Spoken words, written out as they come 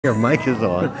Your mic is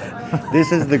on.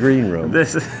 This is the green room.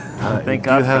 Thank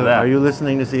God for that. Are you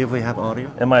listening to see if we have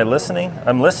audio? Am I listening?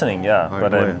 I'm listening, yeah, All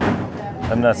but right,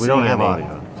 I'm not we seeing don't have any.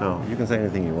 audio, so you can say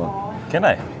anything you want. Can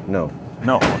I? No.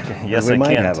 No. Okay. Yes, we I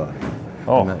might can't. have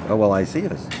audio. Oh. Well, I see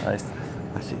us. I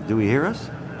see. Do we hear us?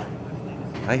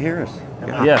 I hear us.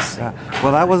 Yeah. Yes. Yeah.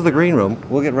 Well, that was the green room.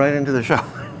 We'll get right into the show.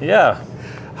 Yeah.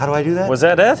 How do I do that? Was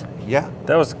that it? Yeah.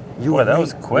 That was. Boy, that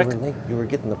was quick. You were late. You were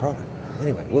getting the product.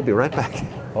 Anyway, we'll be right back.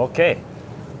 Okay.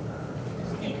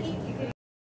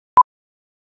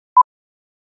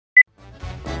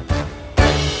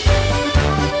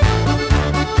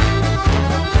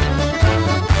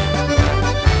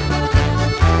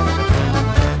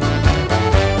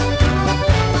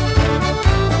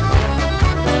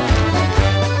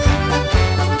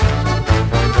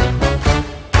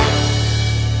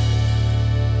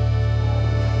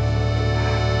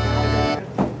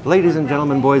 Ladies and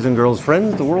gentlemen, boys and girls,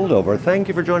 friends the world over, thank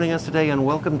you for joining us today and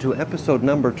welcome to episode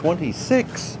number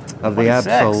 26 of the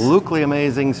absolutely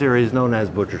amazing series known as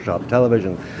Butcher Shop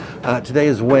Television. Today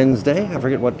is Wednesday, I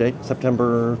forget what date,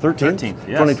 September 13th,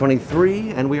 yes.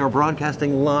 2023, and we are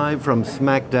broadcasting live from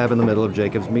smack dab in the middle of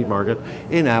Jacob's Meat Market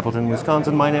in Appleton,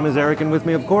 Wisconsin. My name is Eric, and with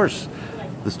me, of course,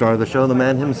 the star of the show, the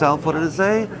man himself, what did it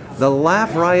say? The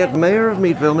Laugh Riot Mayor of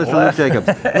Meatville, Mr. Luke Jacobs.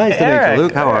 Nice to meet you,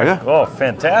 Luke. How are you? Oh,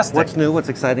 fantastic. What's new, what's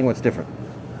exciting, what's different?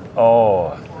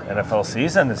 Oh, NFL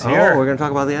season is here. Oh, we're going to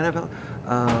talk about the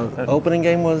NFL. Opening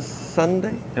game was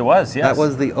Sunday? It was, yes. That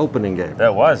was the opening game.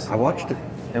 That was. I watched it.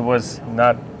 It was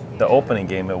not the opening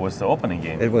game, it was the opening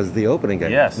game. It was the opening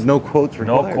game. Yes. No quotes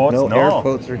required. No quotes, no. Air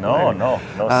quotes required. No,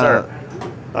 sir.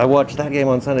 I watched that game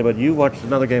on Sunday, but you watched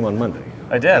another game on Monday.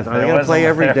 I did. Are they going to play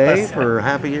every day for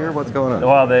half a year? What's going on?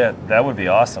 Well, that would be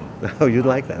awesome. Oh, you'd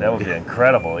like that? That would be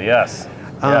incredible, yes.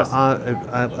 Yes.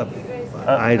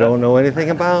 I don't know anything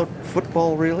about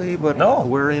football really, but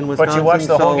we're in Wisconsin, but you watched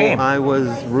the whole game. I was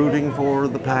rooting for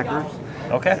the Packers.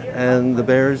 Okay. And the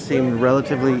Bears seemed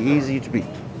relatively easy to beat.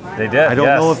 They did. I don't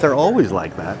know if they're always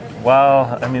like that.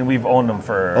 Well, I mean, we've owned them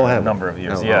for a number of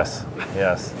years. Oh, yes.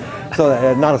 Yes.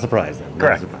 So not a surprise then.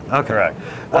 Correct. Okay. Correct.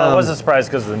 Well, it was a surprise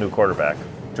because of the new quarterback,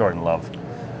 Jordan Love.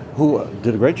 Who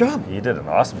did a great job. He did an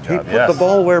awesome job, He put the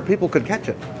ball where people could catch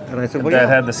it. And I said, well, that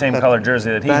had the same color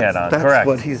jersey that he had on. That's correct.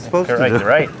 what he's supposed to do.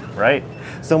 Right.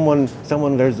 Someone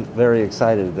there's very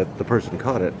excited that the person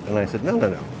caught it. And I said,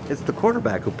 no. It's the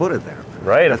quarterback who put it there.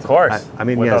 Right, of course. I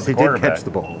mean, yes, he did catch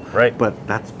the ball. Right. But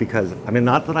that's because, I mean,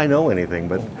 not that I know anything,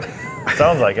 but...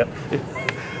 Sounds like it.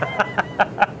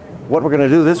 What we're going to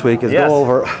do this week is go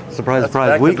over,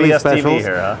 surprise, weekly specials,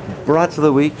 here, brats of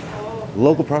the week,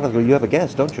 local product. You have a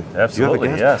guest, don't you? Absolutely,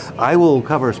 you have a guest? yes. I will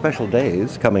cover special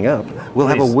days coming up. We'll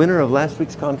have a winner of last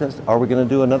week's contest. Are we going to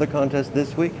do another contest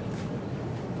this week?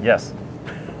 Yes.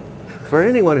 For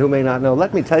anyone who may not know,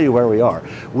 let me tell you where we are.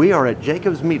 We are at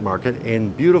Jacob's Meat Market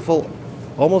in beautiful,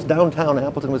 almost downtown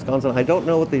Appleton, Wisconsin. I don't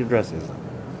know what the address is.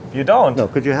 You don't? No,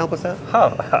 could you help us out?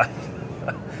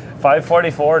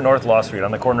 544 North Law Street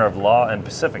on the corner of Law and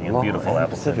Pacific in beautiful Appleton.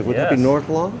 Pacific. Would that be North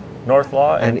Law? North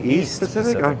Law and East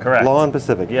Pacific? Correct. Law and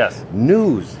Pacific. Yes.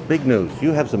 News, big news.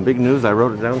 You have some big news. I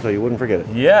wrote it down so you wouldn't forget it.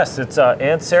 Yes, it's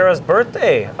Aunt Sarah's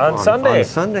birthday on Sunday. On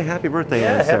Sunday, happy birthday,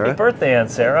 Aunt Sarah. Happy birthday, Aunt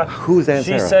Sarah. Who's Aunt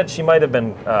Sarah? She said she might have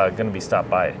been going to be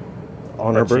stopped by.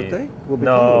 On her birthday?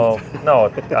 No,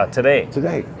 today.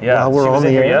 Today? Yeah, we're she was on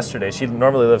in here air? yesterday. She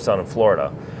normally lives down in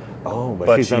Florida. Oh,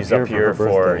 but she's up here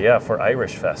for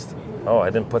Irish Fest. Oh,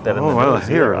 I didn't put that in the news.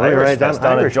 Here, Irish Fest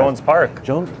down at Jones Park.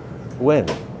 When?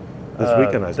 This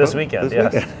weekend, I suppose? This weekend,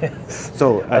 yes.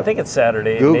 So I think it's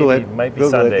Saturday. Google maybe, it. Might be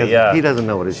Google Sunday. It, he doesn't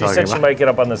know what he's talking about. She said she might get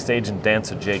up on the stage and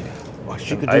dance a jig. Well,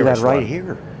 she could do that right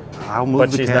here. I'll move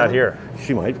but she's not here.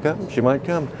 She might come. She might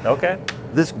come. Okay.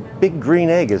 This big green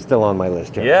egg is still on my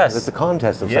list here. Yes. It's a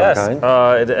contest of some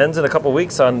kind. It ends in a couple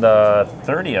weeks on the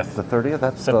 30th. The 30th?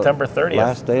 That's September 30th.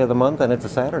 Last day of the month, and it's a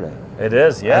Saturday. It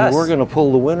is, yes. And we're going to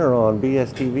pull the winner on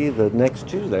BSTV the next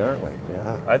Tuesday, aren't we?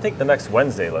 Yeah. I think the next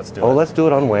Wednesday, let's do it. Oh, let's do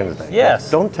it on Wednesday. Yes.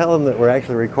 Don't tell them that we're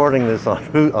actually recording this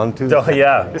on Tuesday. Oh,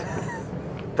 yeah.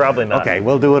 Probably not. Okay,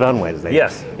 we'll do it on Wednesday.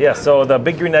 Yes. So the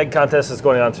Big Green Egg contest is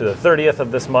going on to the 30th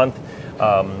of this month.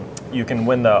 You can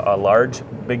win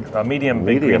a medium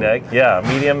big green egg. Yeah,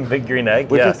 medium big green egg.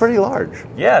 Which is pretty large.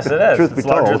 Yes, it is. Truth be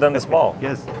told. Larger than the small.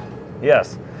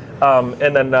 Yes.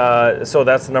 And then, so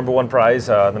that's the number one prize.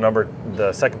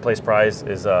 The second place prize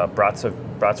is brats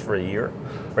for a year,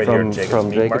 right here at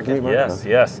Jacob's Meat Market.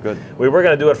 Yes. Good. We were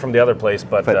going to do it from the other place,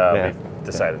 but we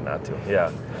decided not to.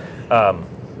 Yeah.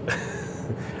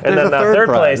 And then third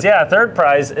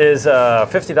prize is a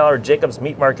 $50 Jacob's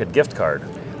Meat Market gift card.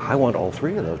 I want all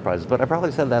 3 of those prizes, but I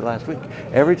probably said that last week.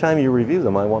 Every time you review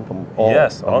them, I want them all.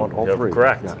 Yes, I want all 3.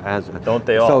 Correct. Yeah, don't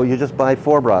they all? So you just buy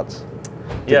 4 brats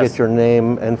to get your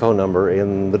name and phone number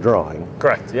in the drawing.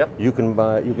 Correct. Yep. You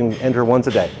can enter once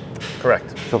a day.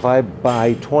 Correct. So if I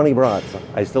buy 20 brats,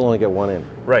 I still only get 1 entry.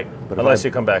 Right. But unless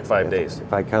you come back 5 days.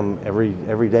 If I come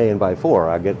every day and buy 4,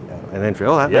 I get an entry.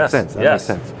 Oh, that makes sense. That makes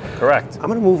sense. Correct. I'm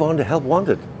going to move on to Help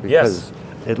Wanted because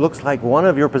it looks like one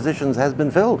of your positions has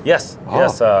been filled. Yes. Oh.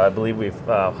 Yes. I believe we've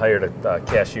hired a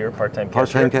cashier, part-time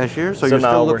cashier. Part-time cashier. So you're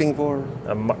still looking for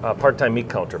a part-time meat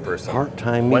counter person.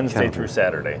 Part-time meat Wednesday counter. through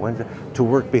Saturday. Wednesday to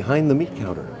work behind the meat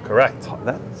counter. Correct.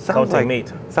 That sounds counting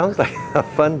meat. Sounds like a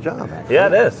fun job. Actually. Yeah,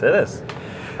 it is. It is.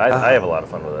 I have a lot of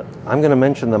fun with it. I'm going to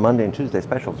mention the Monday and Tuesday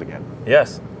specials again.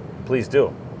 Yes, please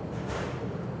do.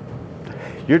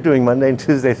 You're doing Monday and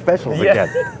Tuesday specials again.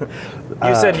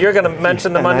 You said you're going to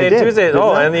mention the Monday and Tuesday.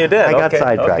 Oh, and you did. I got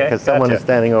sidetracked because someone is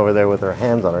standing over there with her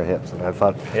hands on her hips, and I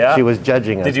thought she was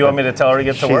judging us. Did you want me to tell her to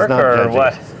get to work or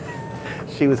what?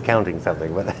 She was counting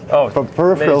something, but from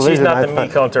peripheral vision, she's not the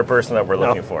meat counter person that we're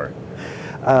looking for.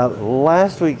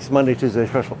 Last week's Monday Tuesday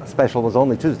special was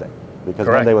only Tuesday. Because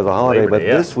Monday was a holiday, but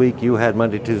this week you had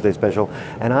Monday, Tuesday special,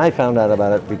 and I found out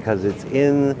about it because it's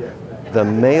in the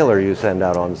mailer you send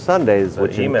out on Sundays,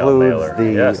 which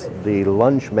includes the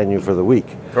lunch menu for the week.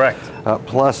 Correct.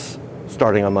 Plus,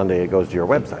 starting on Monday, it goes to your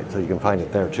website, so you can find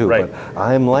it there too. Right. But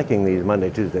I'm liking these Monday,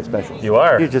 Tuesday specials. You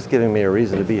are. You're just giving me a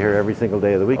reason to be here every single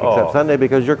day of the week except Sunday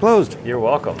because you're closed. You're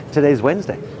welcome. Today's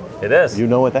Wednesday. It is. You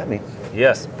know what that means.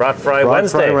 Yes, Brat Fry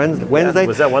Wednesday. Wednesday.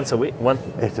 Was that once a week?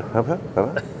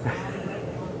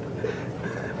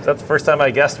 Is that the first time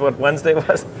I guessed what Wednesday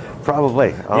was?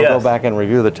 Probably. I'll go back and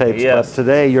review the tapes. Yes. But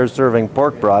today you're serving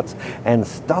pork brats and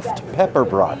stuffed pepper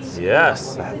brats.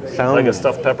 Yes. Sounds like a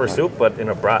stuffed pepper soup, but in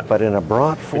a brat. But in a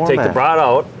brat format. You take the brat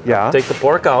out. Yeah. Take the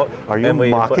pork out. Are you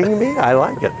mocking me? I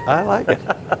like it. I like it.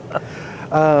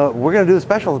 We're going to do the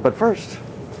specials, but first,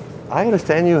 I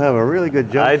understand you have a really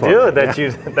good joke. I do that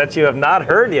you have not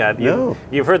heard yet.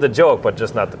 You've heard the joke, but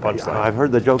just not the punchline. I've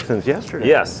heard the joke since yesterday.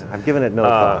 Yes. I've given it no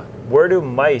thought. Where do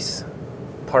mice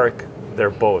park their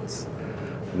boats?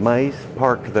 Mice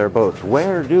park their boats.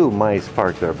 Where do mice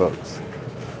park their boats?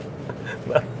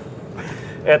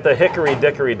 At the Hickory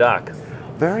Dickory Dock.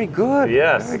 Very good.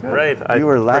 Yes, very good. Right. You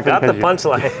were laughing. I forgot the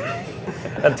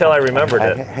punchline until I remembered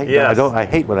it. I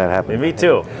hate when that happens. Me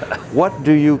too. What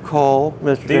do you call, Mr.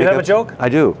 Jacobs? Do you have a joke? I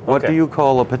do. What do you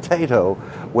call a potato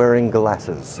wearing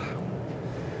glasses?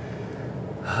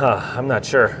 I'm not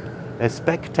sure. A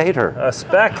spectator. A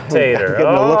spectator. I'm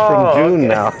getting a look from June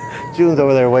now. June's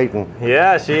over there waiting.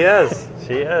 Yeah, she is.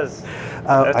 She is.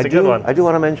 That's a good one. I do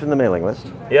want to mention the mailing list.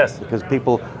 Yes. Because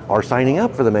people are signing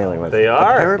up for the mailing list. They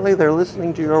are. Apparently they're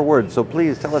listening to your words, so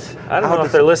please tell us. I don't know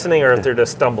if they're listening or if they're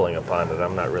just stumbling upon it.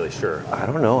 I'm not really sure. I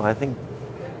don't know. I think,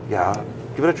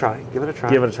 give it a try. Give it a try.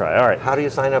 Give it a try. All right. How do you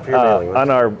sign up for your mailing list? On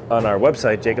our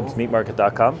website,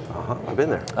 jacobsmeatmarket.com. I've been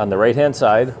there. On the right-hand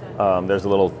side, there's a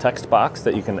little text box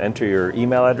that you can enter your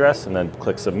email address and then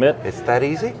click submit. It's that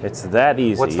easy? It's that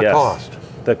easy. What's the cost?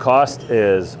 The cost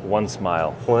is one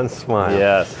smile. One smile.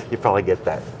 Yes. You probably get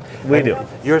that. We do.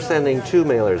 You're sending 2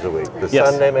 mailers a week. The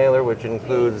Sunday mailer, which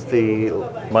includes the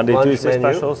Monday, Tuesday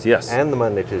specials. Yes. And the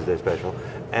Monday, Tuesday special.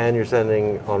 And you're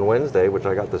sending on Wednesday, which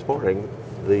I got this morning,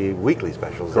 the weekly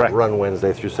specials that run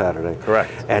Wednesday through Saturday.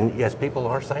 Correct. And yes, people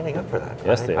are signing up for that.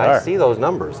 Yes, they are. I see those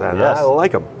numbers, and I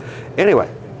like them. Anyway,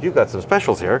 you've got some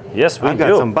specials here. Yes, we do. I've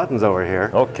got some buttons over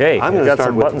here. Okay. I'm going to start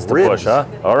some with buttons ribs. to push, huh?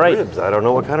 All right. Ribs. I don't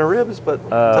know what kind of ribs, but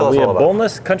tell us all about it. We have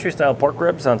boneless country-style pork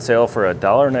ribs on sale for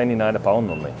 $1.99 a pound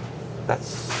only.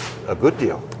 That's a good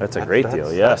deal. That's a great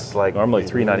deal, yes. That's like normally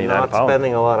 $3.99 a pound. Not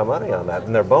spending a lot of money on that,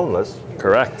 and they're boneless.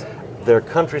 Correct. They're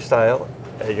country style.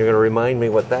 You're going to remind me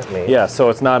what that means. Yeah, so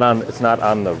it's not on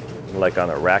the like on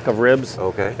a rack of ribs.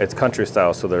 Okay. It's country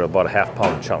style, so they're about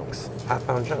half-pound chunks.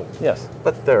 Half-pound chunks. Yes.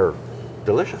 But they're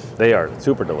delicious. They are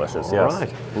super delicious. All yes.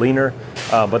 right. Leaner,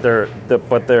 but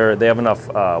they have enough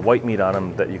white meat on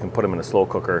them that you can put them in a slow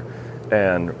cooker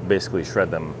and basically shred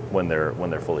them when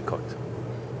they're fully cooked.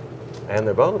 And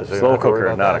they're boneless. Slow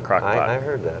cooker, not a crock pot. I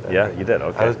heard that. Yeah, you did.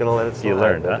 Okay. I was going to let it slide. You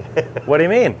learned, huh? What do you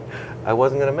mean? I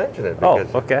wasn't going to mention it. Oh,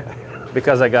 okay.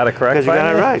 Because I got it correct. Because you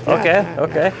got it right. Yeah.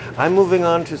 Okay. I'm moving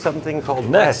on to something called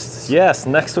breasts. Yes.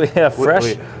 Next we have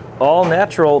fresh, all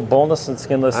natural, boneless and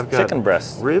skinless chicken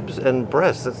breasts. Ribs and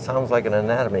breasts. It sounds like an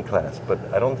anatomy class, but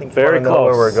I don't think you Very want to know close.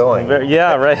 where we're going.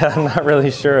 Yeah, right. I'm not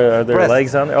really sure. Are there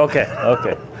legs on there?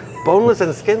 Okay. Boneless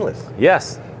and skinless.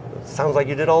 Yes. Sounds like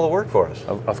you did all the work for us.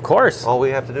 Of course. All we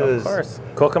have to do is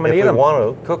cook them and eat them. If we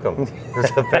want to, cook them.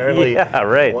 Because apparently,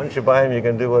 once you buy them, you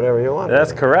can do whatever you want.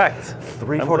 That's correct.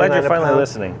 $3.49 I'm glad you're finally pound.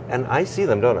 listening. And I see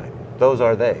them, don't I? Those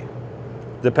are they.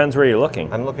 Depends where you're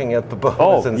looking. I'm looking at the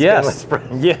boneless and skinless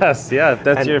breast. Yes, yeah.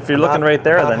 That's if you're looking right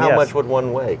there, then how much would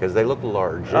one weigh? Because they look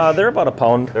large. They're about a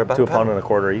pound. They're about to a pound and a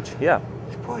quarter each. Yeah.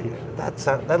 Boy,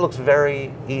 that looks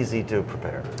very easy to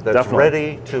prepare. That's Definitely.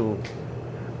 ready to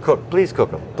cook. Please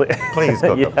cook them. Please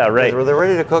cook them. Yeah, right. They're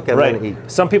ready to cook and then eat.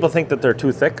 Some people think that they're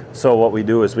too thick, so what we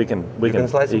do is we can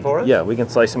slice them for us? Yeah, we can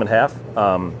slice them in half,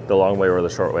 the long way or the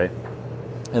short way,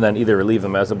 and then either leave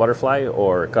them as a butterfly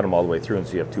or cut them all the way through, and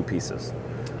so you have two pieces.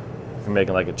 If you're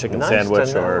making like a chicken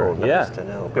sandwich to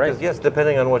know. Because yes,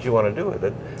 depending on what you want to do with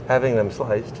it, having them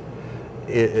sliced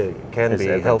it can be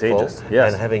helpful.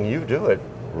 Yes. And having you do it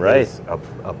is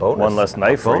a bonus. One less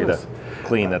knife for you to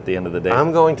clean at the end of the day.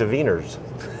 I'm going to Wiener's.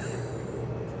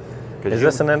 Is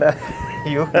this an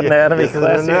anatomy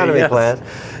class?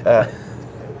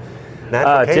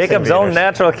 Jacob's own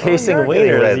natural casing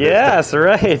wieners. Yes,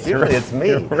 right. Usually it's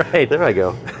me. Right. There I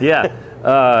go.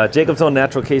 Yeah. Jacob's own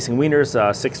natural casing wieners,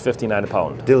 $6.59 a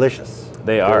pound. Delicious.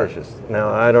 They are. Delicious. Now,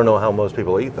 I don't know how most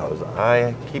people eat those.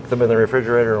 I keep them in the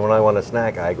refrigerator, and when I want a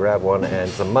snack, I grab one and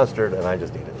some mustard, and I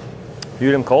just eat it. You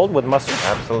eat them cold with mustard?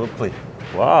 Absolutely.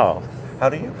 Wow. How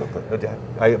do you cook them?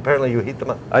 Apparently, you heat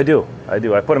them up. I do. I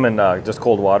put them in just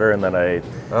cold water, and then I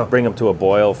bring them to a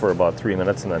boil for about 3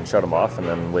 minutes, and then shut them off, and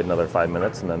then wait another 5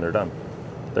 minutes, and then they're done.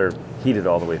 They're heated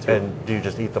all the way through. And do you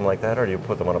just eat them like that, or do you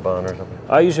put them on a bun or something?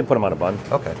 I usually put them on a bun.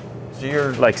 Okay. So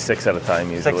you're like 6 at a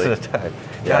time usually. 6 at a time.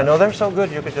 Yeah, no, they're so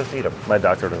good you could just eat them. My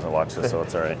doctor doesn't watch this, so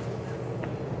it's all right.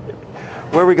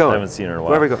 Where are we going? I haven't seen her in a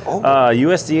while. Where are we going?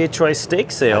 Oh. USDA Choice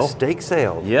Steak Sale. A steak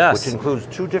sale. Yes. Which includes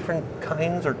 2 different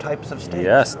kinds or types of steaks.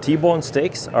 Yes. T-bone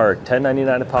steaks are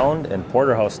 $10.99 a pound, and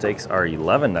porterhouse steaks are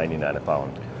 $11.99 a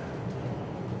pound.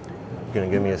 You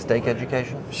gonna give me a steak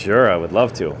education? Sure, I would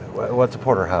love to. What's a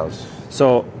porterhouse?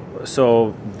 So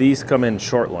these come in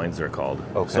short loins, they're called.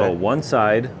 Okay. So one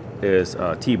side is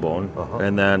T-bone,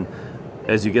 and then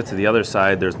as you get to the other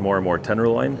side, there's more and more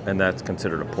tenderloin, and that's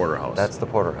considered a porterhouse. That's the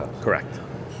porterhouse. Correct.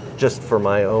 Just for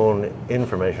my own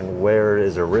information, where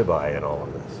is a ribeye in all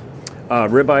of this?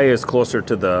 Ribeye is closer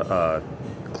to the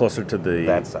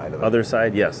that side of it. Other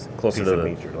side. Yes, closer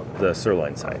to the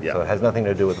sirloin side. Yeah. So it has nothing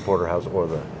to do with the porterhouse or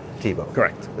the T-bone.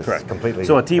 Correct. Correct. Completely.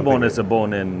 So a T-bone is a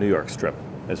bone-in New York strip,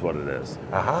 is what it is.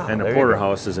 Aha. And a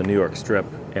porterhouse is a New York strip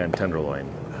and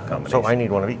tenderloin combination. So I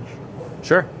need one of each.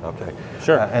 Sure. Okay.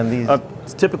 Sure. And these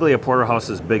typically a porterhouse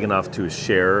is big enough to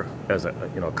share, as a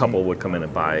couple would come in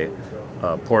and buy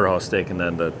a porterhouse steak, and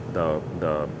then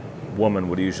the woman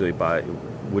would usually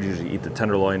eat the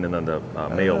tenderloin, and then the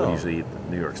male would usually eat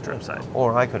the New York strip side.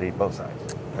 Or I could eat both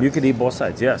sides. You could eat both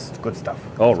sides, yes. Good stuff.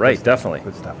 Oh, right, definitely.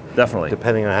 Good stuff. Definitely.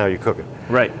 Depending on how you cook it.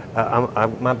 Right.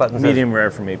 My button says... Medium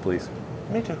rare for me, please.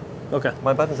 Me too. Okay.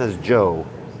 My button says Joe.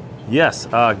 Yes,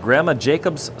 Grandma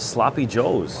Jacob's Sloppy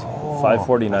Joes,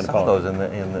 $5.49 a pound. I saw those in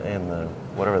the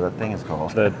whatever that thing is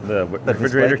called. The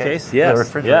refrigerator case? Yes. The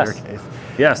refrigerator case.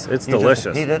 Yes, it's delicious.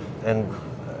 Just heat it, and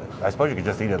I suppose you could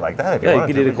just eat it like that if you wanted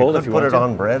to. Yeah, you could eat it cold if you wanted to. Put it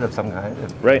on bread of some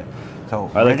kind. Right.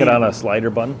 So I like it on a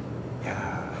slider bun.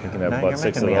 Yeah. You can have about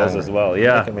 6 of those as well.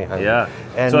 Yeah. Yeah.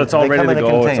 And so it's all ready to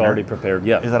go. It's already prepared.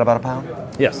 Yeah. Is that about a pound?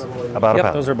 Yes. About a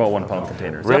pound. Those are about 1 pound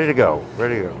containers. Ready to go.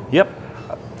 Ready to go. Yep.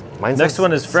 Next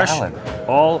one is fresh,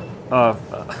 all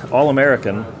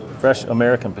American, fresh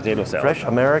American potato salad. Fresh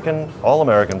American, all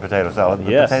American potato salad.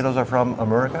 The potatoes are from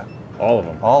America? All of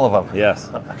them. All of them. Yes.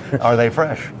 Are they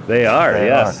fresh? They are.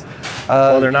 Yes.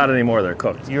 Well, they're not anymore. They're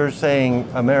cooked. You're saying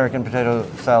American potato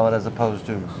salad as opposed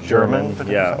to German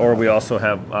potato salad? Or we also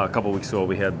have a couple weeks ago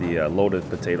we had the loaded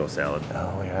potato salad.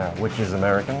 Oh yeah, which is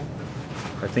American?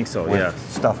 I think so. With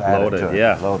stuff added to it.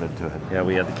 Yeah. Loaded to it. Yeah,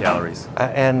 we had the calories.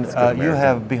 And you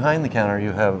have behind the counter,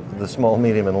 you have the small,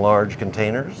 medium, and large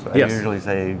containers. Yes. I usually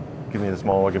say, give me the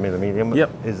small or give me the medium.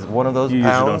 Yep. Is one of those You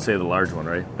pounds? usually don't say the large one,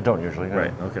 right? I don't usually. No.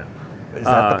 Right. Okay. Is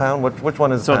that the pound? Which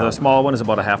one is so pound? the small one is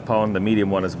about a half pound, the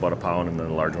medium one is about a pound, and then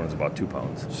the large one is about 2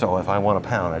 pounds. So if I want a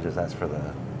pound, I just ask for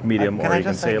the medium, or you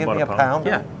can say about a pound.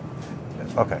 Yeah.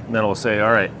 Okay. And then it'll say,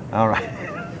 all right. All right.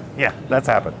 Yeah, that's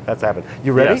happened. That's happened.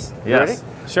 You ready? Yes. You ready?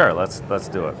 Sure. Let's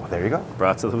do it. Well, there you go.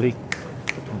 Brats of the week.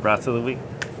 Brats of the week.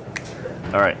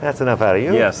 All right. That's enough out of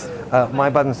you. Yes. My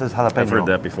button says jalapeno. I've heard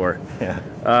that before.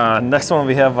 Yeah. Next one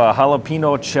we have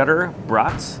jalapeno cheddar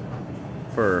brats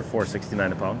for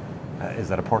 $4.69 a pound. Is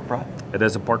that a pork brat? It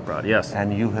is a pork brat, yes.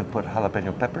 And you have put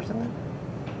jalapeno peppers in it?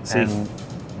 See? And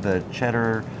the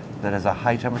cheddar that has a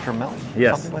high temperature melt?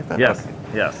 Yes. Something like that? Yes. Okay.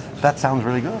 Yes. That sounds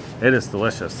really good. It is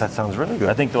delicious. That sounds really good.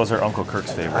 I think those are Uncle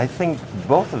Kirk's favorite. I think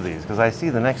both of these, because I see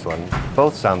the next one,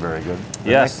 both sound very good. The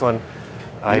Yes. next one,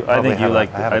 I think you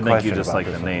like. I I think you just like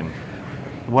the name.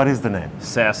 What is the name?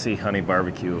 Sassy Honey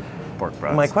Barbecue Pork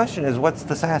Brats. My question is, what's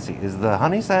the sassy? Is the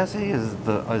honey sassy? Is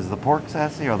the pork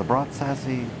sassy? Or the broth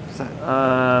sassy?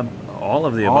 All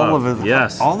of the above. All of it.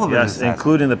 Yes. All of it. Yes, Is sassy.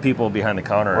 including the people behind the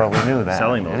counter. Well, we knew that.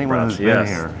 Selling those Anyone brats. who's been Yes.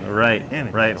 here.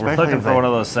 Right. Right. We're looking for one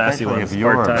of those sassy especially ones. if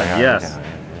you're Part-time. behind Yes. the counter.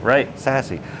 Right.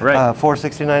 Sassy. Right.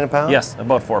 $4.69 a pound. Yes,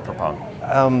 about 4 per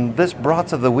pound. This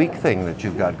brats of the week thing that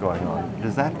you've got going on,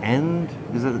 does that end?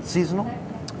 Is it seasonal?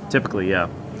 Typically, yeah.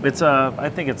 It's I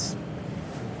think it's.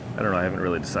 I don't know. I haven't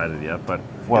really decided yet, but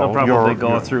Well, it'll probably go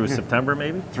you're- through September,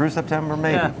 maybe. Through September,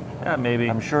 maybe. Yeah, maybe.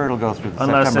 I'm sure it'll go through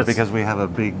Unless September it's- because we have a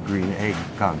big green egg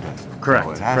contest. Correct.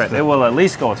 So it has Correct. to- It will at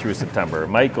least go through September. It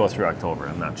might go through October.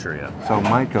 I'm not sure yet. So it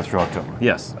might go through October.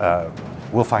 Yes.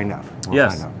 We'll find out. We'll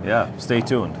Yes. find out. Yeah. Stay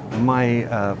tuned.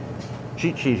 My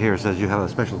cheat sheet here says you have a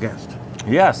special guest.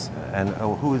 Yes. And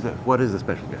who is it? What is the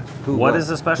special guest? Who, What is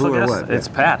the special Who or guest? what? It's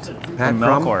Pat. Pat from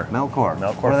Melcor. Melcor.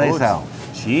 Melcor What do they Foods. sell?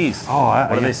 Cheese. Oh, what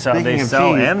do yeah, they sell? speaking They of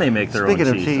sell cheese- and they make their speaking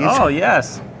own of cheese. cheese. Oh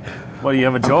yes. What do you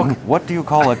have a joke? What do you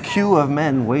call a queue of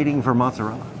men waiting for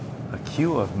mozzarella? A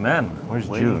queue of men. Where's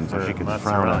waiting June so for she can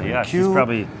mozzarella. frown on me? Yeah, she's Queue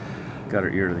probably got her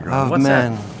ear to the ground. Of What's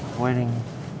men that? waiting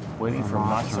For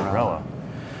mozzarella.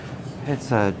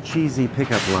 It's a cheesy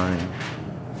pickup line.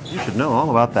 You should know all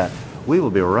about that. We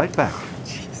will be right back.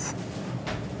 Jeez.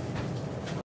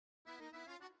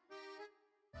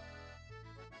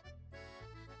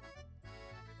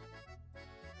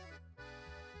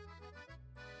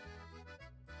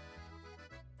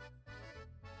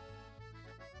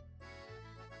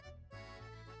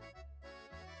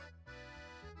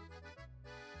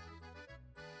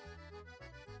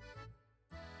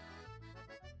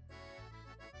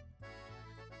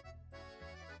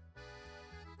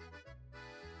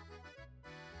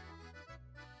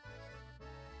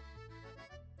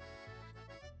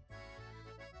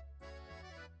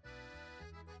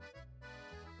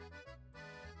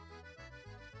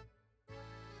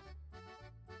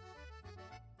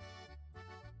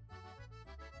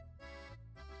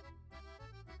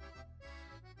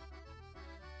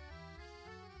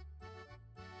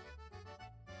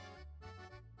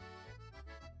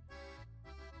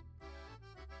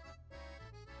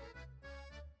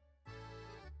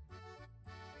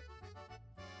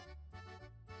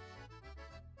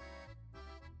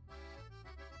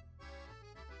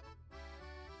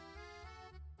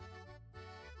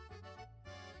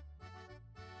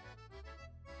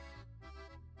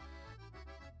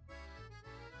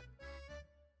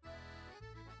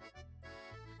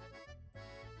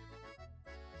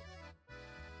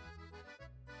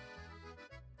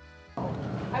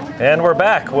 And we're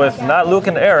back with not Luke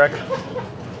and Eric,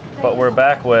 but we're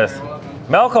back with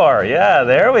Melcor. Yeah,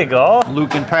 there we go.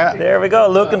 Luke and Pat. There we go.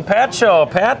 Luke and Pat show.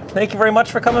 Pat, thank you very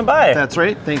much for coming by. That's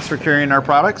right. Thanks for carrying our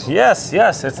products. Yes,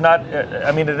 yes. It's not,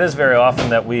 I mean, it is very often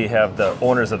that we have the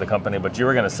owners of the company, but you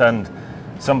were going to send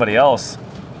somebody else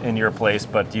in your place,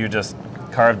 but you just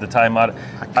carved the time out.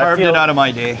 I carved it out of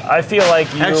my day. I feel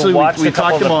like you Actually, watched we a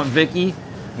couple talked of the- about Vicky.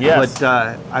 Yes.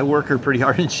 But I work her pretty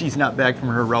hard, and she's not back from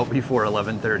her route before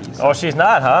 11:30. So. Oh, she's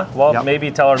not, huh? Well, Yep. maybe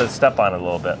tell her to step on it a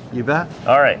little bit. You bet.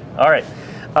 All right, all right.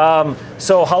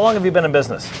 So how long have you been in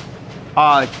business?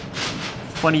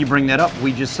 Funny you bring that up.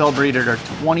 We just celebrated our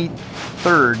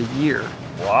 23rd year.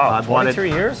 Wow, I bought it-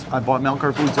 23 years? I bought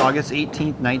Melcor Foods August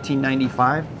 18th,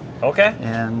 1995. Okay.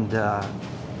 And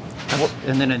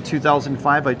then in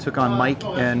 2005, I took on Mike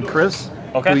and Chris,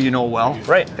 Okay. who you know well,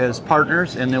 Right. as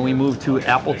partners. And then we moved to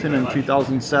Appleton in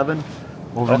 2007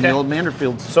 over in the Okay. old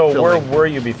Manderfield So where building. were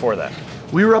you before that?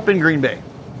 We were up in Green Bay,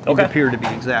 Okay. in Pier to be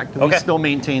exact. We Okay. still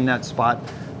maintain that spot.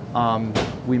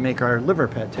 We make our liver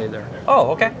pate there,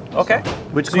 Oh, okay, okay.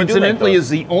 which So you do make coincidentally those. is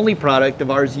the only product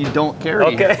of ours you don't carry.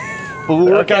 Okay. But we'll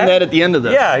work Okay. on that at the end of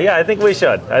this. Yeah, yeah, I think we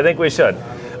should. I think we should.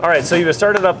 All right, so you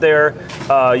started up there.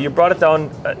 You brought it down.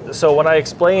 So when I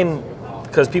explain,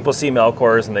 because people see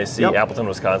Melcors and they see Yep. Appleton,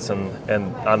 Wisconsin,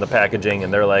 and on the packaging,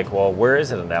 and they're like, "Well, where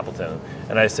is it in Appleton?"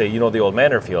 And I say, "You know, the old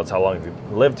Manor Fields. How long have you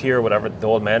lived here? Whatever. The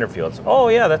old Manor Fields. Oh,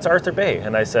 yeah, that's Arthur Bay."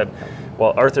 And I said,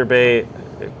 "Well, Arthur Bay.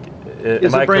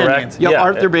 Is Am a I brand correct? name. Yeah,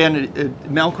 Arthur Bay.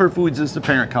 Melcor Foods is the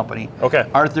parent company. Okay.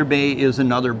 Arthur Bay is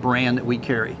another brand that we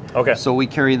carry. Okay. So we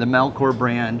carry the Melcor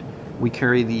brand. We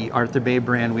carry the Arthur Bay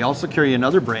brand. We also carry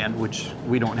another brand, which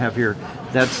we don't have here.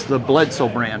 That's the Bledsoe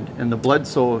brand. And the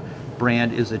Bledsoe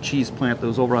brand is a cheese plant that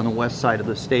was over on the west side of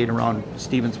the state around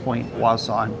Stevens Point,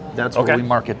 Wausau. That's where we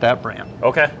market that brand.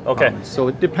 Okay. Okay. So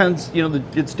it depends, you know,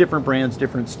 it's different brands,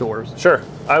 different stores. Sure.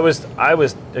 I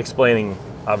was explaining,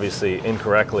 obviously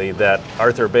incorrectly, that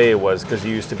Arthur Bay was because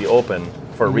you used to be open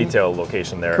for a retail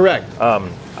location there. Correct.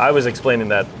 I was explaining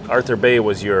that Arthur Bay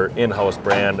was your in-house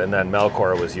brand, and then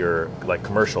Melcor was your like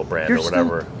commercial brand or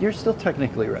whatever. You're still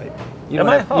technically right. You Am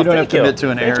don't I? have, you don't have to admit to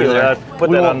an error there.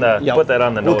 Put that on the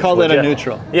notes. We'll call that a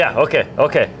neutral. Yeah. Okay.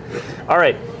 Okay. All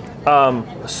right.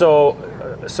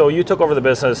 So you took over the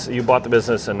business. You bought the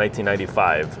business in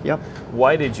 1995. Yep.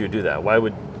 Why did you do that? Why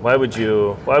would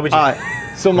you?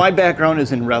 So my background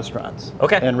is in restaurants.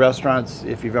 Okay. And restaurants,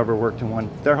 if you've ever worked in one,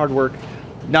 they're hard work,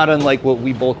 not unlike what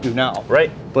we both do now. Right.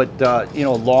 But you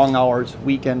know, long hours,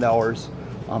 weekend hours,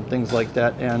 things like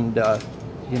that. And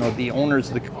you know, the owners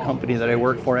of the company that I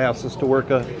work for asked us to work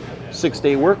a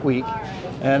 6-day work week,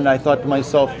 and I thought to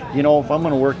myself, you know, if I'm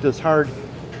going to work this hard,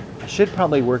 I should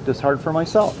probably work this hard for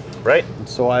myself. Right. And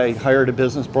so I hired a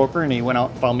business broker, and he went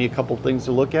out and found me a couple things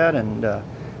to look at, and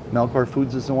Melcor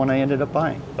Foods is the one I ended up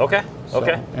buying. Okay. So,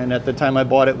 Okay. and at the time I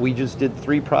bought it, we just did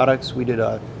 3 products. We did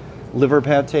a liver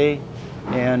pate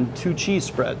and 2 cheese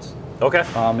spreads. Okay.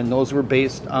 And those were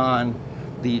based on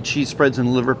the cheese spreads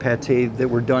and liver pate that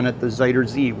were done at the Zider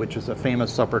Z, which is a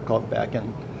famous supper club back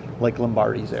in like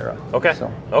Lombardi's era. Okay.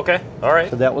 So, okay. All right.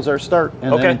 so that was our start.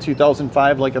 And Okay. then in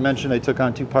 2005, like I mentioned, I took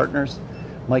on 2 partners,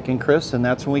 Mike and Chris, and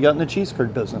that's when we got in the cheese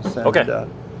curd business. And, Okay.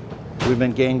 We've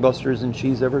been gangbusters in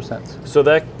cheese ever since. So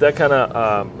that kind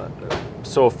of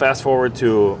so fast forward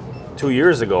to 2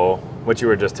 years ago, what you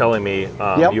were just telling me,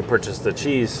 Yep. you purchased the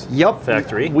cheese Yep.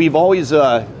 factory. We've always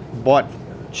bought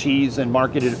cheese and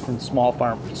marketed it from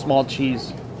small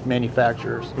cheese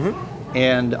manufacturers.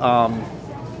 And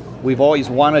we've always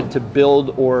wanted to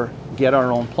build or get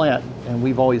our own plant, and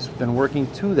we've always been working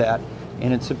to that.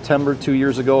 And in September 2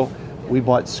 years ago, we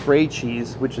bought Scray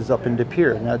Cheese, which is up in De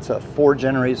Pere, and that's a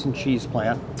 4-generation cheese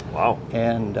plant. Wow.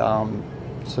 And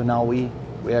so now we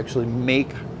actually make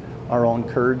our own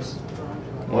curds.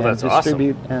 Well, And that's awesome.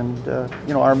 distribute, and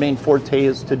you know, our main forte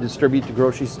is to distribute to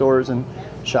grocery stores and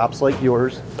shops like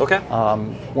yours. Okay.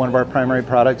 One of our primary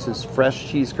products is fresh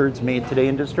cheese curds made today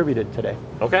and distributed today.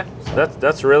 Okay.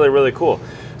 That's really, really cool.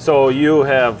 So you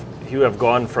have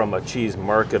gone from a cheese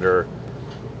marketer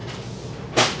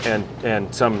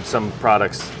and some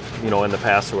products, you know, in the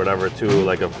past or whatever, to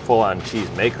like a full-on cheese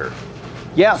maker.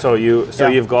 Yeah. So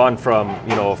you've gone from,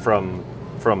 you know,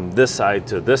 from this side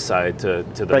to this side to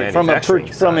the manufacturing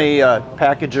side. From a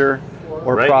packager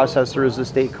or Right. processor, as the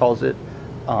state calls it,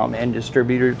 and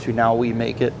distributor, to now we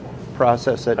make it,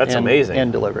 process it, That's and, amazing.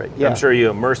 and deliver it. Yeah. I'm sure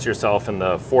you immersed yourself in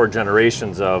the 4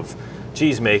 generations of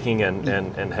cheese making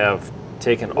and have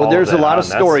taken all Well, there's that a lot on. of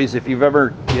stories. If you've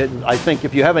ever, I think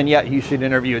if you haven't yet, you should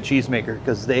interview a cheesemaker,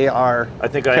 because they are. I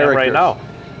think I am right now.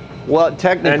 Well,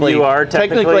 technically, And you are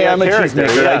technically I'm a character.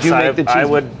 cheesemaker. Yes, I do make the cheese I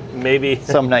would maybe.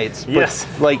 some nights. But Yes.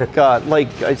 like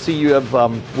I see you have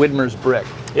Widmer's Brick.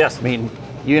 Yes. I mean,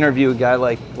 you interview a guy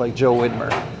like Joe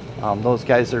Widmer. Those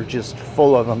guys are just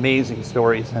full of amazing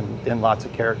stories and lots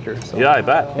of characters. So. Yeah, I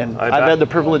bet. And I I've bet. had the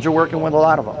privilege of working with a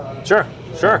lot of them.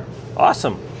 Sure.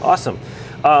 Awesome.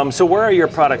 So where are your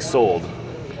products sold?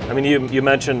 I mean, you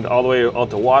mentioned all the way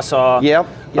out to Wausau. Yep.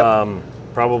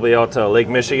 Probably out to Lake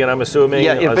Michigan, I'm assuming.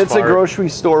 Yeah, if it's a grocery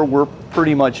store, we're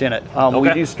pretty much in it. We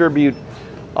Okay. distribute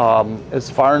as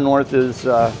far north as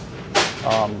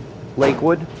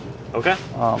Lakewood. Okay.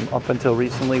 Up until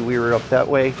recently, we were up that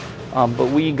way. But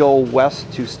we go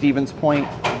west to Stevens Point,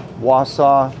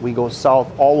 Wausau. We go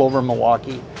south all over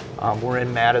Milwaukee. We're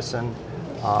in Madison.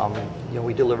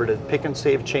 We deliver to Pick and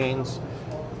Save chains.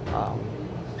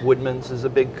 Woodman's is a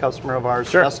big customer of ours.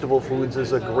 Sure. Festival Foods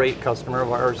is a great customer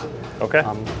of ours. Okay.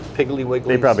 Piggly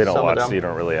Wiggly. They probably don't some of watch, them. so you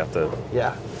don't really have to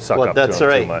Yeah, suck well, up that's to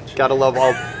them all right. too much.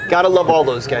 Gotta love all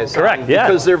those guys. Correct, yeah.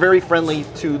 Because they're very friendly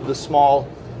to the small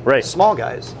Right.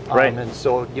 guys. Right. And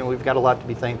so we've got a lot to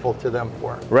be thankful to them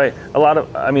for. Right. A lot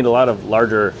of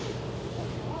larger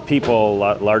people,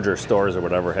 larger stores or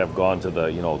whatever have gone to the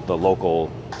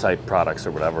local type products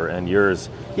or whatever, and yours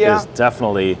is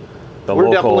definitely the We're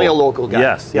local. definitely a local guy.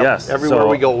 Yes, Yep. yes. Everywhere So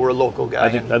we go, we're a local guy. I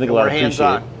think a lot we're of appreciate.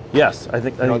 hands-on. Yes, I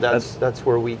think That's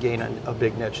where we gain a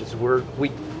big niche. Is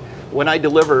when I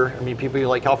deliver, I mean, people are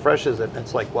like, how fresh is it? And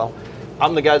it's like, well,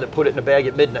 I'm the guy that put it in a bag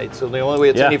at midnight, so the only way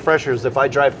it's any fresher is if I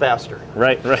drive faster.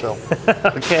 Right. So.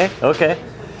 Okay.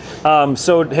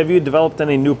 So have you developed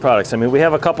any new products? I mean, we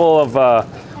have a couple of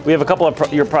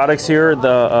your products here.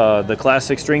 The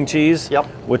classic string cheese, Yep.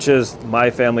 which is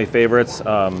my family favorites.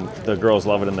 The girls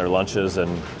love it in their lunches and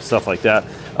stuff like that.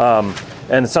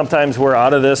 And sometimes we're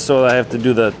out of this, so I have to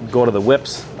go to the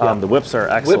whips. Yeah. The whips are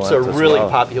excellent. Whips are as really well.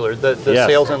 popular. The Yes.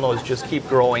 sales on those just keep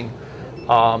growing.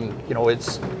 You know,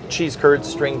 it's cheese curds,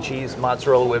 string cheese,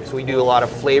 mozzarella whips. We do a lot of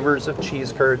flavors of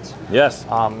cheese curds. Yes.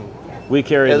 We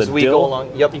carry As the we dill, go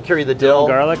along, yep, you carry the dill,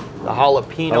 garlic, the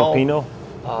jalapeno.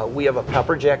 jalapeno. We have a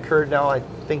pepper jack curd now. I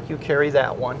think you carry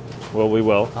that one. Well, we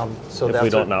will. So if that's we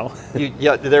don't know.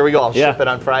 Yeah, there we go. I'll Yeah. ship it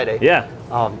on Friday. Yeah.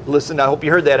 Listen, I hope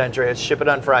you heard that, Andreas. Ship it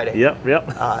on Friday. Yep.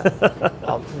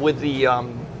 With the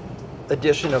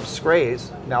addition of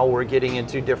Scrays, now we're getting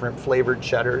into different flavored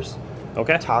cheddars.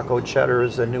 Okay. Taco cheddar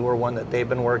is a newer one that they've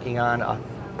been working on.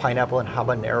 Pineapple and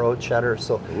habanero cheddar.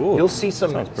 So Ooh, you'll see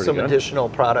some good. additional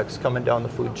products coming down the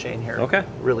food chain here. Okay.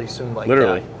 Really soon, like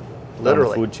Literally. that.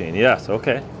 Literally. On the food chain. Yes.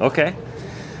 Okay.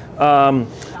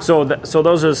 So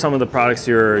those are some of the products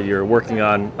you're working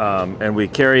on, and we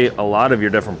carry a lot of your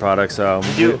different products.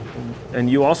 We do. And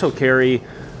you also carry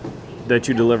that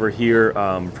you deliver here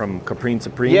from Caprine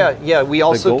Supreme. Yeah. We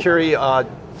also goat? carry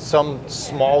some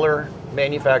smaller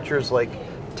manufacturers like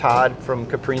Todd from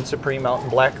Caprine Supreme out in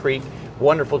Black Creek.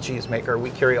 Wonderful cheesemaker.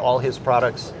 We carry all his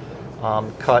products,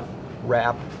 cut,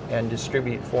 wrap, and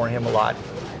distribute for him a lot.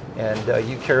 And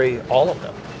you carry all of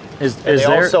them. They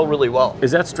all sell really well.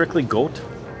 Is that strictly goat?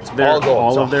 All goat.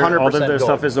 All So of their 100% goat.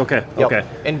 stuff is okay. Yep. Okay.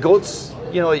 And goats,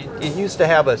 you know, it used to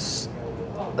have a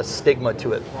stigma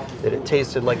to it, that it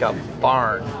tasted like a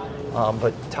barn.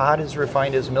 But Todd has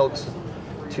refined his milks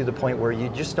to the point where you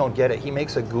just don't get it. He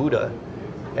makes a Gouda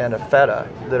and a Feta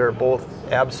that are both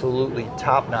absolutely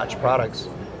top-notch products.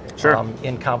 Sure.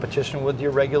 In competition with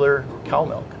your regular cow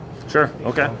milk. Sure.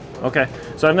 Okay. Okay.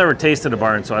 So I've never tasted a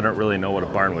barn, so I don't really know what a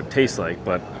barn would taste like.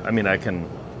 But I mean, I can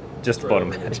just about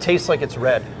imagine. It tastes like it's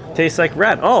red. Tastes like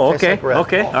red. Oh, Tastes okay. like red.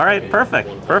 Okay. All right. Perfect.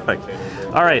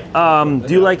 All right.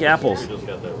 Do you like apples?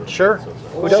 Sure.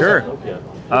 Who doesn't?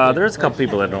 Sure. There's a couple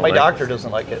people that don't My like. doctor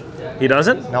doesn't like it. He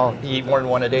doesn't? No, you eat more than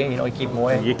one a day, you know, you keep them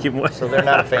away. You keep them. So they're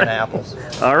not a fan of apples.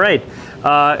 All right.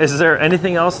 Is there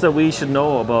anything else that we should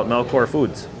know about Melcor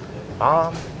Foods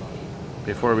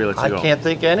before we let you go? I can't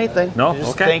think of anything. No?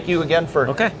 Just Okay. thank you again for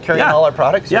Okay. carrying Yeah. all our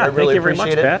products. Yeah, I really thank you very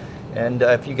appreciate much, it. Pat. And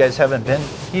if you guys haven't been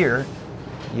here,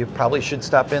 you probably should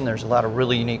stop in. There's a lot of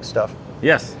really unique stuff.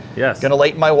 Yes. Gonna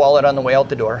lighten my wallet on the way out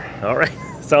the door. All right.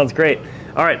 Sounds great.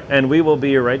 All right. And we will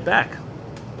be right back.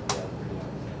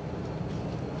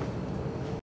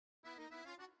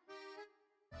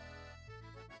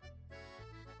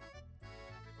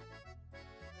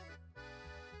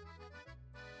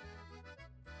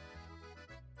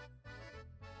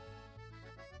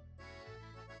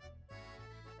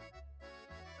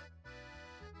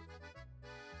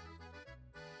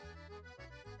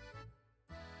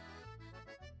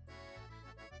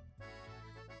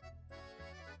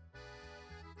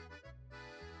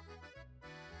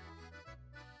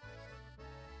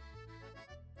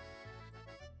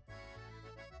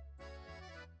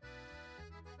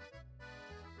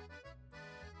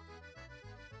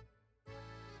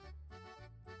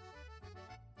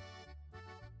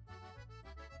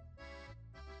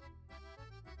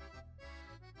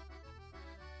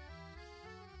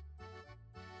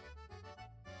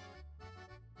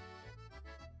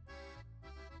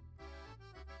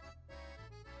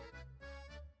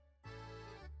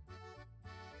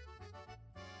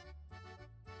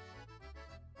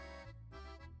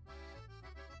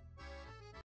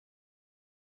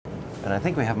 And I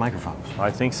think we have microphones. I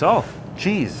think so.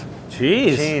 Cheese.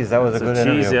 Cheese. That was a good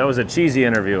interview. That was a cheesy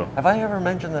interview. Have I ever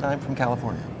mentioned that I'm from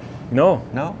California? No.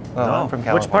 No? No. I'm from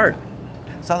California. Which part?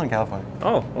 Southern California.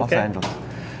 Oh, okay. Los Angeles.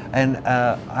 And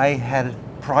I had,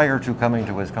 prior to coming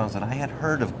to Wisconsin, I had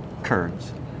heard of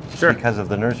curds. Sure. Because of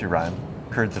the nursery rhyme,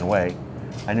 curds and whey.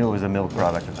 I knew it was a milk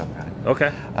product of some kind.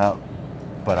 Okay.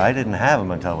 But I didn't have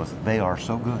them until it was, they are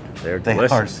so good. They're They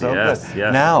delicious. are so Yes, good.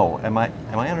 yes. Now, am I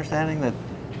understanding that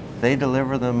they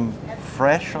deliver them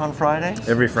fresh on Fridays?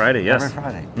 Every Friday, yes. Every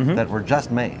Friday. Mhm. That were just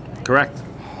made. Correct.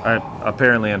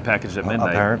 Apparently and packaged at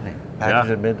midnight. Apparently. Packaged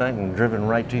Yeah. at midnight and driven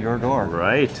right to your door.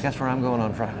 Right. Guess where I'm going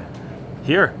on Friday?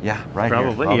 Here. Yeah, right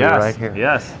Probably, here. I'll be yes. right here.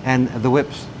 Yes. And the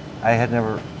whips, I had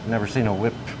never seen a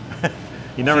whip.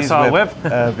 You never cheese saw a whip?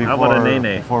 before, How about a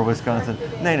nay-nay? Before Wisconsin.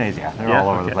 Nay-nays, yeah, they're Yeah, all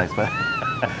over okay. the place.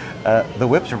 But the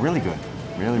whips are really good.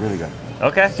 Really, really good.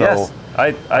 Okay, So, yes.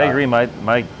 I agree.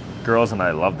 My girls and I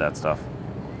love that stuff.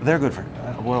 They're good for,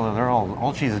 well, they're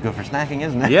all cheese is good for snacking,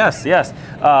 isn't it? Yes, yes.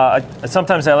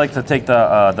 Sometimes I like to take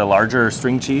the larger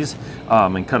string cheese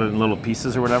and cut it in little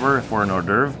pieces or whatever for an hors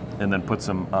d'oeuvre, and then put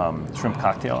some shrimp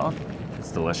cocktail on.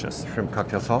 It's delicious. Shrimp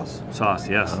cocktail sauce? Sauce,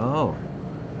 yes. Oh.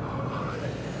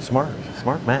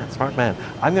 Smart man.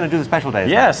 I'm going to do the special days.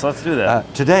 Yes, let's do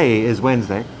that. Today is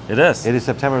Wednesday. It is. It is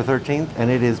September 13th, and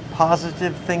it is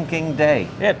Positive Thinking Day.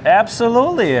 It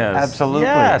absolutely is. Absolutely.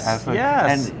 Yes. Absolutely.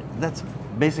 Yes. And that's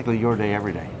basically your day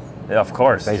every day. Yeah, of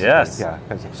course. Basically. Yes. Yeah.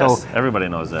 So So everybody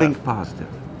knows that. think positive.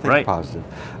 Think Right. positive.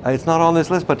 It's not on this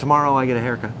list, but tomorrow I get a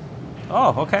haircut.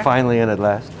 Oh, okay. Finally and at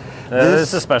last. This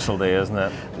is a special day, isn't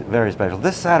it? Very special.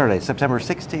 This Saturday, September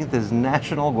 16th, is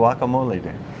National Guacamole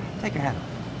Day. Take your hat off.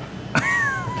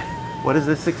 What is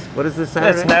this? What is this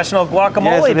Saturday? It's National Guacamole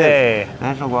Yes, it is. Day.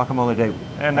 National Guacamole Day.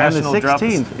 And the National Drop-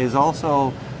 16th is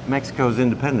also Mexico's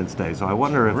Independence Day. So I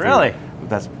wonder if Really?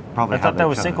 that's probably I how thought that they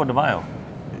was chose Cinco it. de Mayo.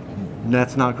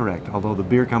 That's not correct. Although the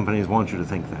beer companies want you to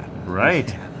think that.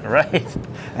 Right. Right.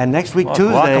 And next week Well,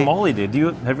 Tuesday. guacamole Day. Have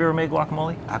you ever made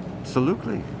guacamole?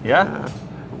 Absolutely. Yeah.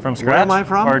 From scratch? Where am I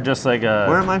from? Or just like a?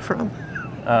 Where am I from?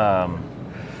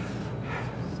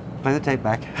 Play the tape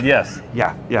back. Yes.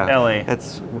 Yeah. LA.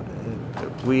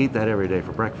 We eat that every day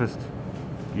for breakfast,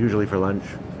 usually for lunch.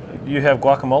 You have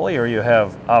guacamole or you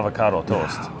have avocado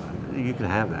toast? You can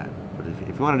have that, but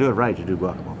if you want to do it right, you do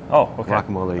guacamole. Oh, okay.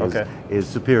 Guacamole is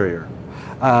superior.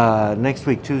 Next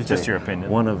week, Tuesday. Just your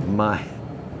opinion. One of my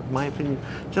opinion.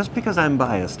 Just because I'm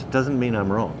biased doesn't mean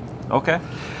I'm wrong. Okay.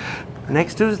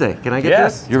 Next Tuesday, can I get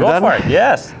Yes. to it? You're go done? for it.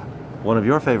 Yes. One of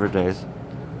your favorite days,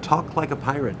 Talk Like a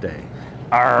Pirate Day.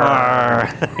 Arr.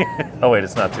 Oh wait,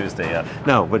 it's not Tuesday yet.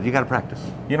 No, but you got to practice.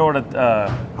 You know what a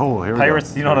Here we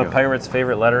pirate's? go. You know Here what we a go. pirate's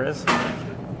favorite letter is?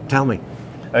 Tell me.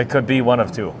 It could be one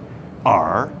of two.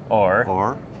 R Or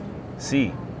or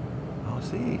C. oh,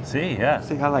 C. C. Yeah.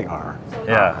 See, I like R.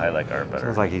 Yeah, I like R better.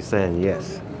 Sounds like he's saying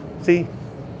yes. See.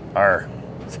 R.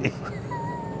 See.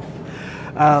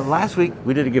 Last week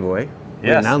we did a giveaway. We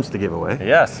Yes. announced the giveaway.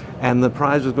 Yes. And the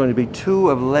prize was going to be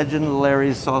 2 of Legend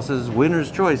Larry's Sauce's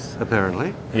winner's choice,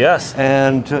 apparently. Yes.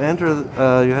 And to enter,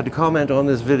 you had to comment on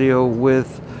this video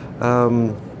with. Do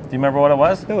you remember what it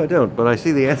was? No, I don't, but I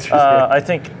see the answers here. I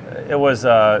think it was.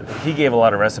 He gave a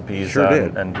lot of recipes Sure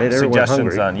did. and Made everyone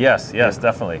suggestions hungry. on. Yes,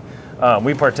 definitely.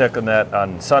 We partook in that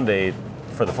on Sunday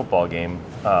for the football game.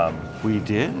 We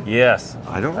did? Yes.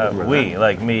 I don't remember we, that.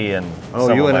 like me and Oh,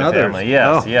 some you of and my others. family.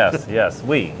 Yes, Oh. yes.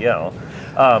 We, you know.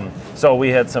 So we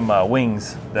had some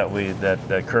wings that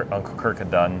Uncle Kirk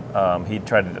had done. He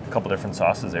tried a couple different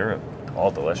sauces. They were all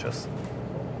delicious.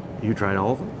 You tried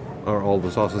all of them? Or all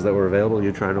the sauces that were available?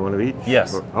 You tried one of each?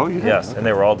 Yes. Oh, you did? Yes, Okay. and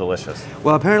they were all delicious.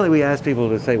 Well, apparently we asked people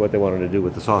to say what they wanted to do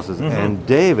with the sauces, and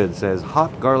David says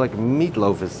hot garlic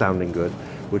meatloaf is sounding good,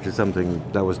 which is something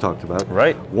that was talked about.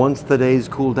 Right. Once the days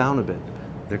cool down a bit.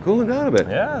 They're cooling down a bit.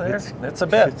 Yeah, it's a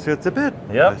bit. It's a bit.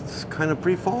 Yep. It's kind of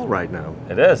pre-fall right now.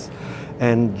 It is.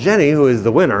 And Jenny, who is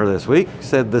the winner this week,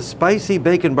 said the spicy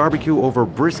bacon barbecue over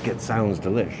brisket sounds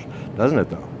delish. Doesn't it,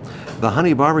 though? The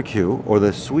honey barbecue or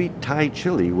the sweet Thai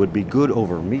chili would be good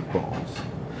over meatballs.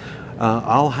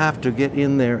 I'll have to get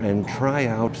in there and try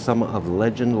out some of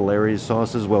Legend Larry's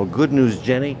sauces. Well, good news,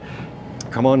 Jenny.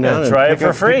 Come on down and try it pick for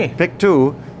up- free. Pick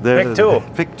 2. Pick 2.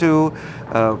 Pick 2.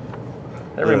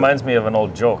 That reminds me of an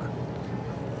old joke.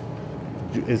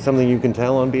 Is something you can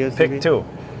tell on BSTV? Pick 2.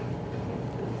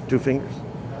 2 fingers.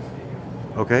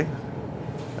 Okay.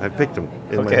 I picked them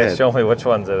in my Okay, head. show me which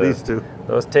ones it is. These 2.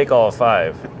 Those take all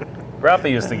 5.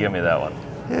 Rappy used to give me that one.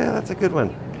 Yeah, that's a good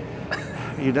one.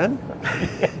 Are you done?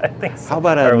 I think so. How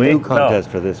about Are a we? new No. contest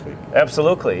for this week?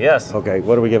 Absolutely, yes. Okay,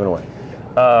 what are we giving away?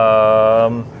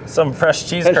 Some fresh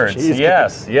cheese Fresh curds. cheese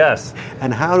Yes.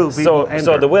 And how do people So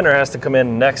enter? the winner has to come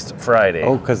in next Friday.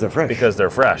 Oh, because they're fresh. Because they're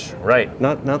fresh, right?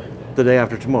 not the day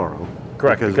after tomorrow.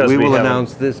 Correct, Because because we we will have 'em-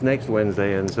 announce this next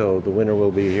Wednesday, and so the winner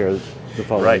will be here the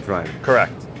following Right. Friday.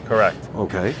 Correct.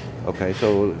 Okay.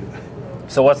 So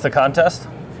So what's the contest?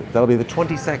 that'll be the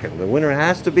 22nd. The winner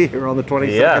has to be here on the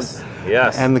 22nd.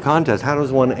 Yes. And the contest. How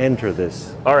does one enter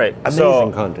this? All right.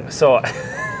 Amazing contest. So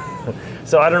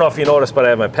So I don't know if you noticed, but I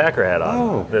have my Packer hat on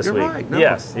Oh, this you're week. right. No.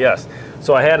 Yes.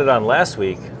 So I had it on last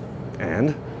week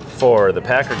And for the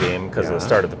Packer game because of Yeah. the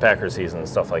start of the Packer season and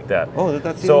stuff like that. Oh,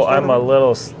 that's the so start I'm of a it?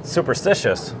 little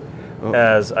superstitious, Oh.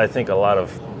 as I think a lot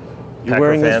of you're Packer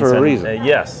wearing this fans for a and- reason.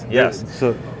 yes.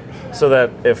 So So that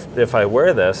if I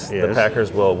wear this, the Yes.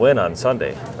 Packers will win on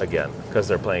Sunday again because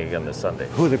they're playing again this Sunday.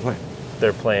 who are they playing?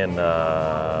 They're playing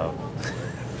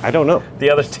I don't know. the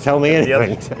other. Tell me the other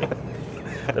anything. team.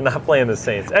 They're not playing the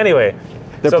Saints anyway.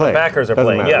 They're so playing. the Packers are Doesn't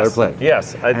playing. matter. Yes, They're playing.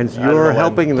 yes. And I don't know you're when-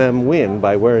 helping them win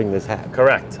by wearing this hat.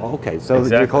 Correct. Okay, so you're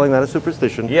Exactly. calling that a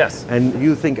superstition. Yes. And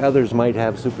you think others might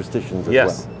have superstitions as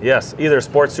Yes, well. yes. Either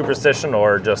sports superstition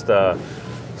or just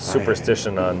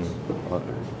superstition on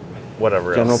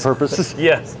whatever General else. purposes?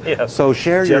 Yes, yes. So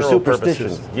share your General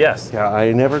superstitions. purposes. Yes. Yeah,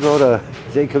 I never go to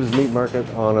Jacob's Meat Market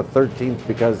on a 13th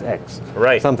because X.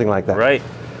 Right. Something like that. Right.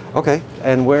 Okay,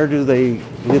 and where do they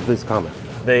leave this comment?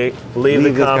 They leave the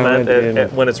this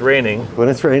comment when it's raining. When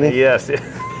it's raining? Yes.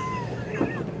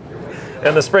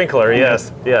 And the sprinkler,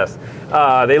 yes, yes.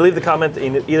 They leave the comment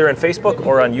either in Facebook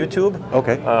or on YouTube.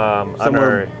 Okay.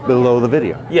 Somewhere below the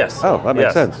video. Yes. Oh, that makes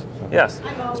yes. sense. Yes.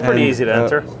 It's pretty easy to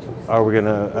enter. Are we going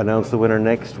to announce the winner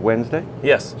next Wednesday?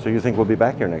 Yes. So you think we'll be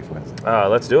back here next Wednesday?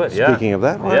 Let's do it, yeah. Speaking of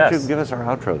that, why don't you give us our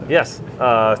outro then? Yes.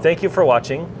 Thank you for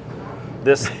watching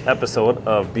this episode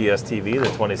of BSTV, the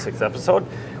 26th episode.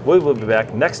 We will be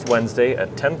back next Wednesday at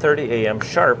 10:30 a.m.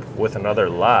 sharp with another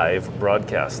live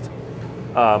broadcast.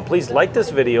 Please like this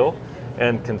video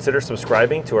and consider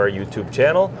subscribing to our YouTube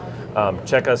channel.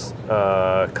 Check us,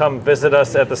 come visit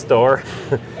us at the store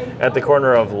at the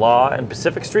corner of Law and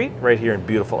Pacific Street, right here in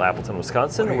beautiful Appleton,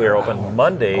 Wisconsin. We are open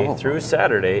Monday through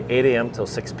Saturday, 8 a.m. till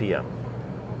 6 p.m.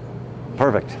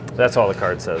 Perfect. That's all the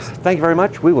card says. Thank you very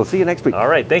much. We will see you next week. All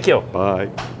right, thank you. Bye.